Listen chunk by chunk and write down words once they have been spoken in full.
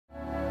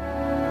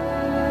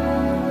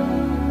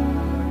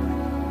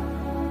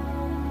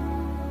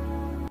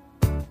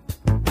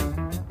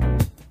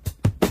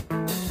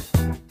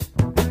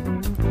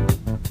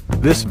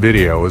This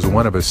video is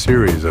one of a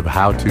series of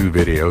how-to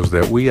videos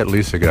that we at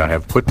LISEGA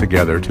have put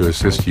together to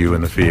assist you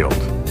in the field.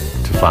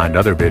 To find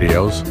other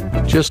videos,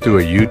 just do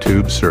a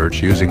YouTube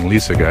search using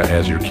LISEGA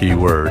as your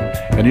keyword,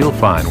 and you'll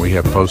find we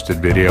have posted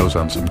videos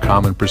on some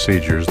common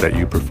procedures that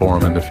you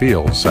perform in the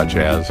field, such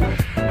as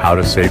how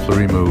to safely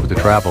remove the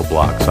travel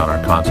blocks on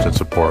our constant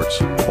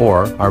supports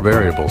or our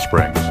variable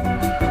springs.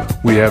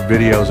 We have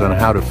videos on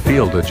how to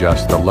field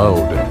adjust the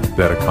load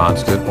that a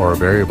constant or a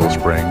variable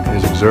spring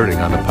is exerting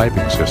on the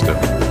piping system.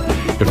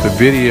 If the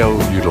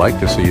video you'd like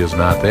to see is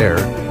not there,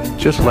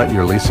 just let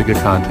your LISEGA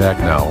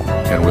contact know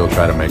and we'll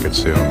try to make it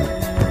soon.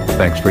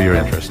 Thanks for your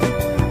interest.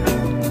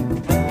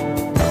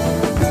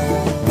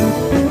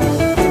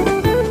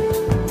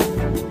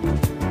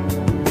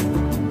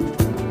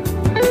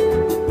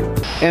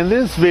 In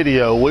this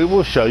video, we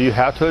will show you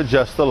how to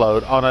adjust the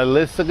load on a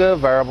LISEGA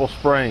variable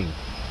spring.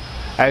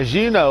 As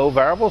you know,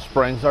 variable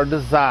springs are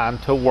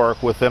designed to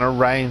work within a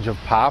range of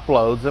pipe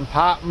loads and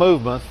pipe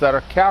movements that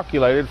are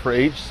calculated for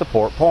each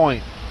support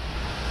point.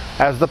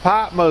 As the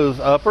pipe moves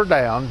up or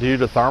down due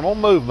to thermal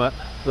movement,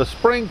 the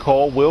spring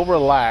coil will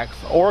relax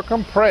or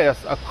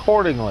compress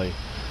accordingly,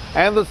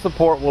 and the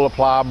support will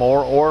apply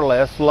more or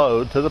less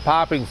load to the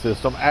piping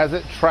system as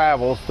it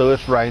travels through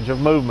its range of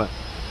movement.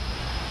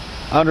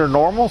 Under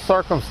normal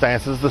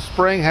circumstances, the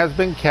spring has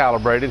been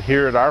calibrated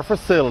here at our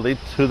facility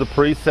to the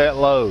preset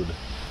load.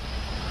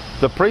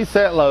 The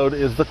preset load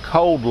is the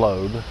cold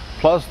load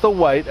plus the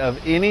weight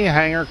of any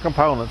hanger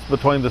components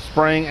between the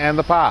spring and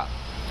the pipe.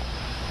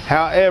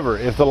 However,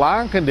 if the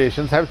line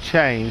conditions have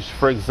changed,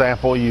 for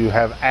example, you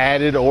have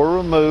added or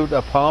removed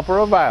a pump or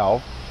a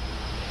valve,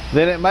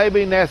 then it may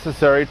be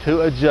necessary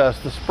to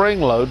adjust the spring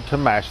load to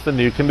match the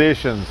new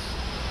conditions.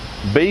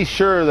 Be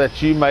sure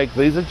that you make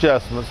these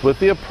adjustments with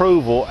the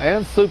approval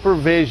and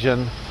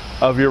supervision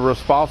of your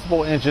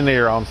responsible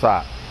engineer on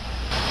site.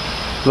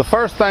 The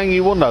first thing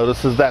you will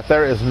notice is that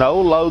there is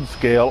no load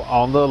scale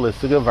on the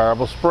LISEGA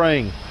variable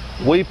spring.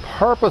 We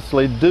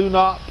purposely do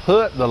not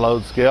put the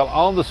load scale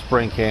on the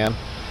spring can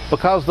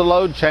because the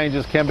load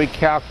changes can be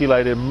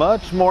calculated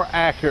much more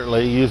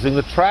accurately using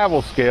the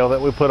travel scale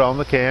that we put on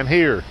the can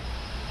here.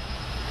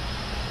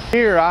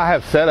 Here I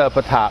have set up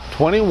a type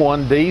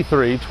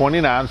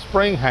 21D329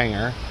 spring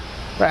hanger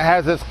that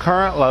has its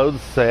current load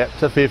set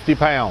to 50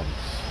 pounds.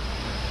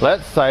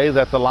 Let's say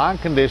that the line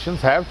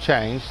conditions have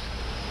changed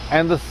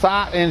and the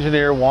site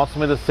engineer wants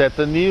me to set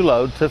the new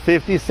load to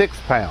 56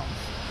 pounds.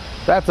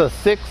 That's a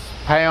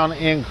 6-pound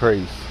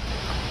increase.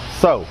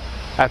 So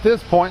at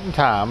this point in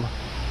time,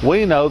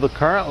 we know the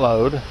current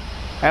load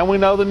and we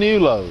know the new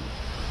load.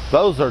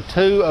 Those are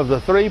two of the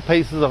three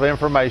pieces of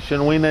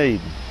information we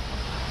need.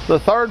 The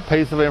third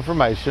piece of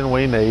information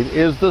we need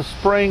is the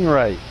spring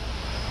rate.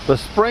 The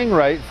spring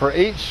rate for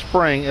each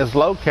spring is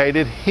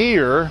located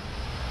here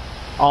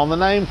on the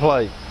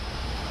nameplate.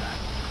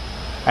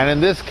 And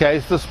in this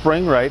case, the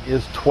spring rate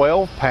is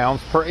 12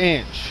 pounds per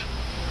inch.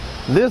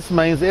 This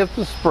means if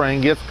the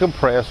spring gets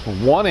compressed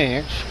 1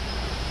 inch,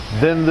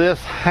 then this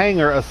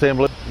hanger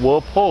assembly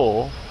will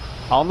pull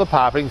on the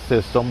piping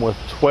system with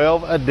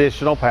 12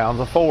 additional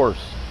pounds of force.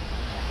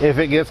 If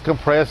it gets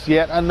compressed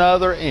yet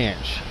another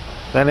inch,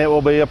 then it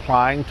will be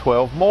applying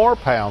 12 more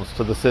pounds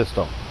to the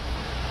system.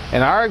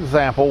 In our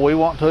example, we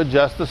want to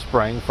adjust the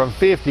spring from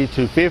 50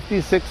 to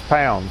 56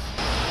 pounds.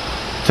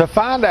 To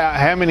find out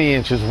how many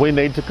inches we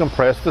need to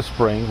compress the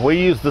spring, we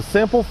use the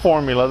simple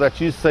formula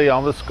that you see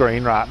on the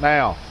screen right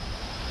now.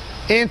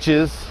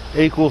 Inches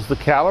equals the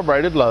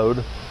calibrated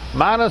load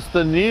minus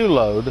the new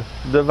load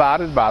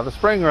divided by the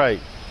spring rate.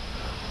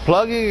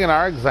 Plugging in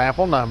our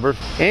example numbers,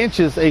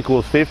 inches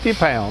equals 50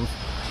 pounds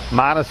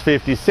minus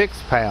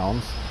 56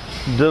 pounds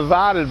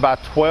divided by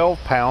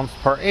 12 pounds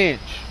per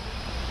inch.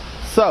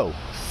 So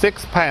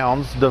 6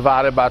 pounds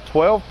divided by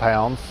 12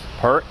 pounds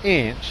per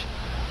inch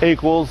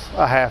equals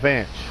a ½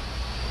 inch.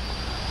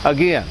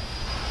 Again,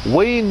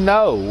 we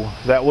know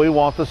that we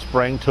want the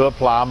spring to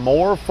apply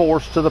more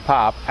force to the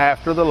pipe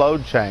after the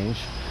load change,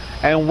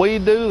 and we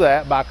do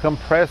that by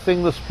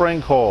compressing the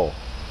spring coil.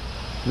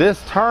 This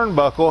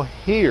turnbuckle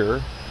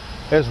here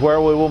is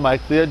where we will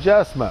make the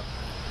adjustment.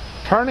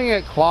 Turning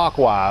it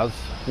clockwise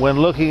when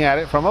looking at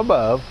it from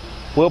above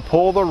will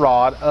pull the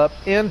rod up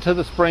into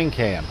the spring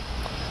can.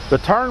 The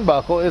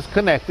turnbuckle is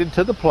connected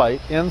to the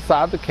plate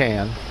inside the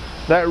can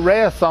that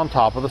rests on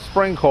top of the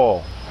spring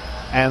coil,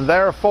 and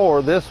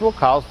therefore this will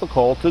cause the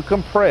coil to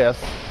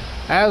compress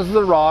as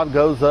the rod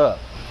goes up.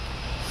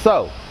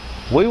 So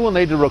we will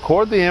need to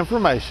record the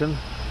information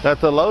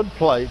that the load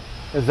plate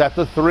is at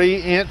the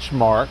 3-inch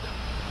mark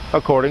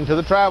according to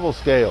the travel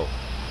scale,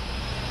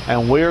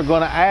 and we're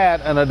going to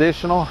add an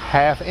additional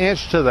 ½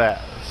 inch to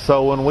that.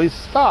 So when we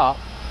stop,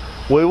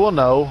 we will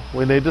know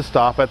we need to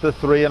stop at the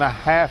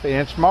 3½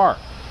 inch mark.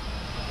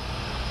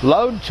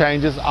 Load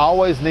changes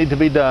always need to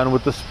be done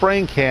with the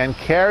spring can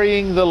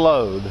carrying the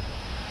load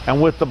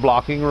and with the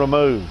blocking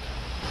removed.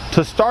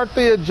 To start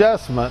the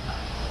adjustment,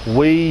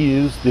 we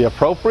use the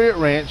appropriate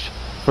wrench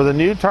for the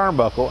new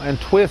turnbuckle and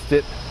twist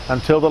it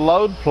until the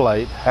load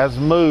plate has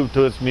moved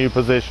to its new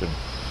position.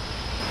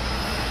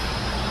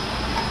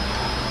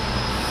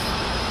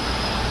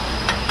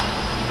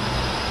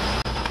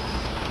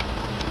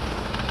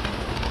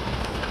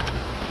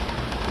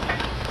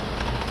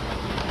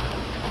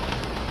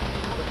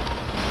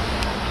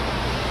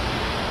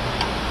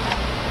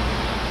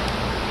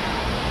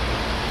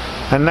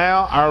 And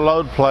now our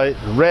load plate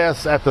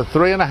rests at the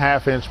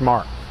 3.5 inch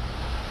mark.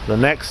 The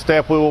next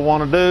step we will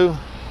want to do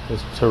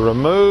is to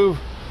remove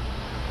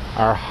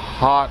our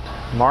hot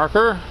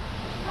marker,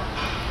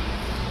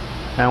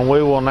 and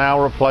we will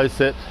now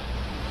replace it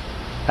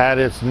at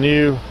its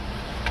new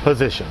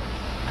position.